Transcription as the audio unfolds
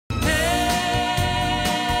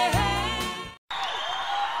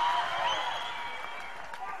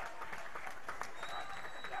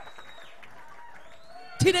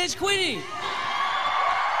Teenage Queenie.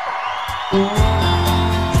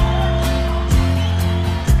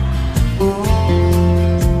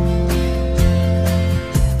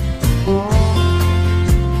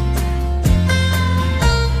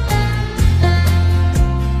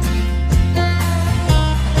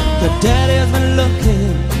 The daddy's been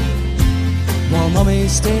looking while mommy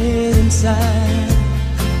stayed inside.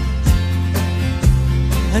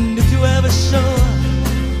 And if you ever show up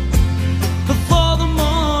before the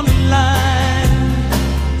morning light,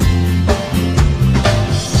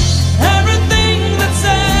 everything that's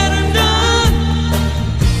said and done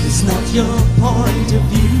is not your point of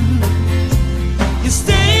view. You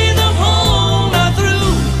stay the whole night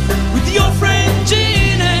through with your friend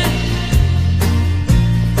Jeannie,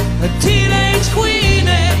 a teenage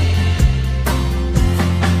Queenie.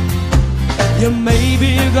 You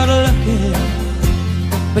maybe got lucky,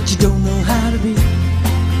 but you don't know how to be.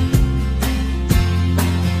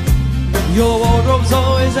 Your wardrobe's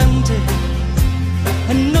always empty,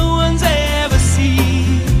 and no one's ever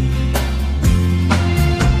seen.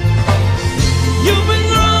 You've been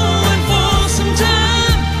growing for some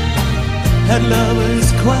time, had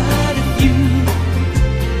lovers quite a few.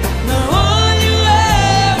 Now all you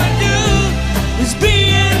ever do is be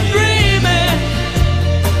and dreaming,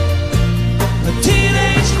 a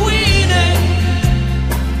teenage Queenie.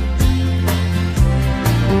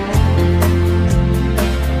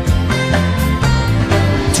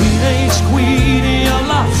 Teenage Queenie, you're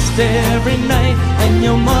lost every night, and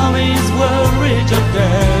your mommy's worried, your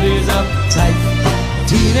daddy's uptight.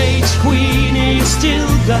 Teenage Queenie, you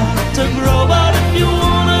still got to grow, but if you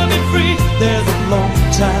wanna be free, there's a long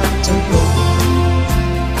time to go.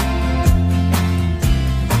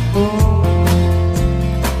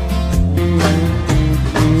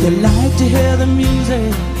 You like to hear the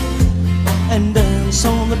music and dance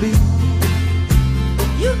on the beat.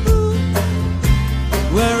 Yoo-hoo.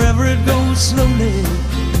 Wherever it goes slowly,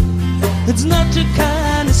 it's not your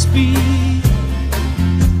kind of speed.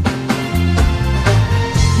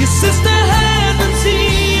 Your sister has been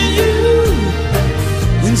seeing you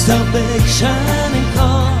in some big shining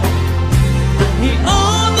car. He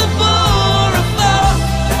on the bar a fellow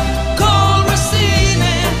called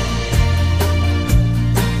Rossini,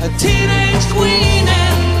 a teenage Queenie.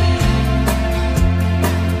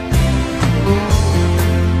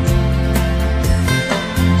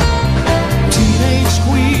 Teenage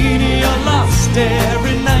Queenie, you're lost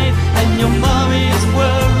every night, and your mommy's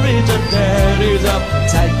worried, your daddy's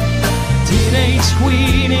uptight. Teenage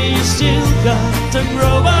Queenie, you still got to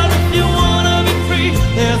grow, but if you wanna be free,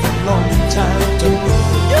 there's a long time to go.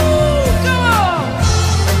 You go on!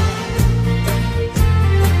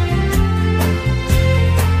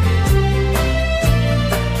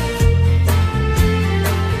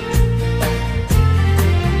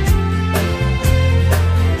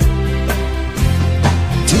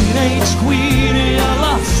 Teenage Queenie, you're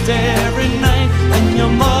lost every night, and your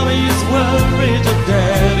mommy's worried, your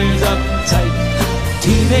daddy's uptight.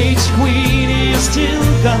 Teenage Queenie, you still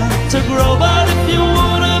got to grow, but if you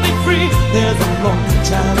wanna be free, there's a long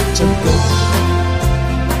time to go.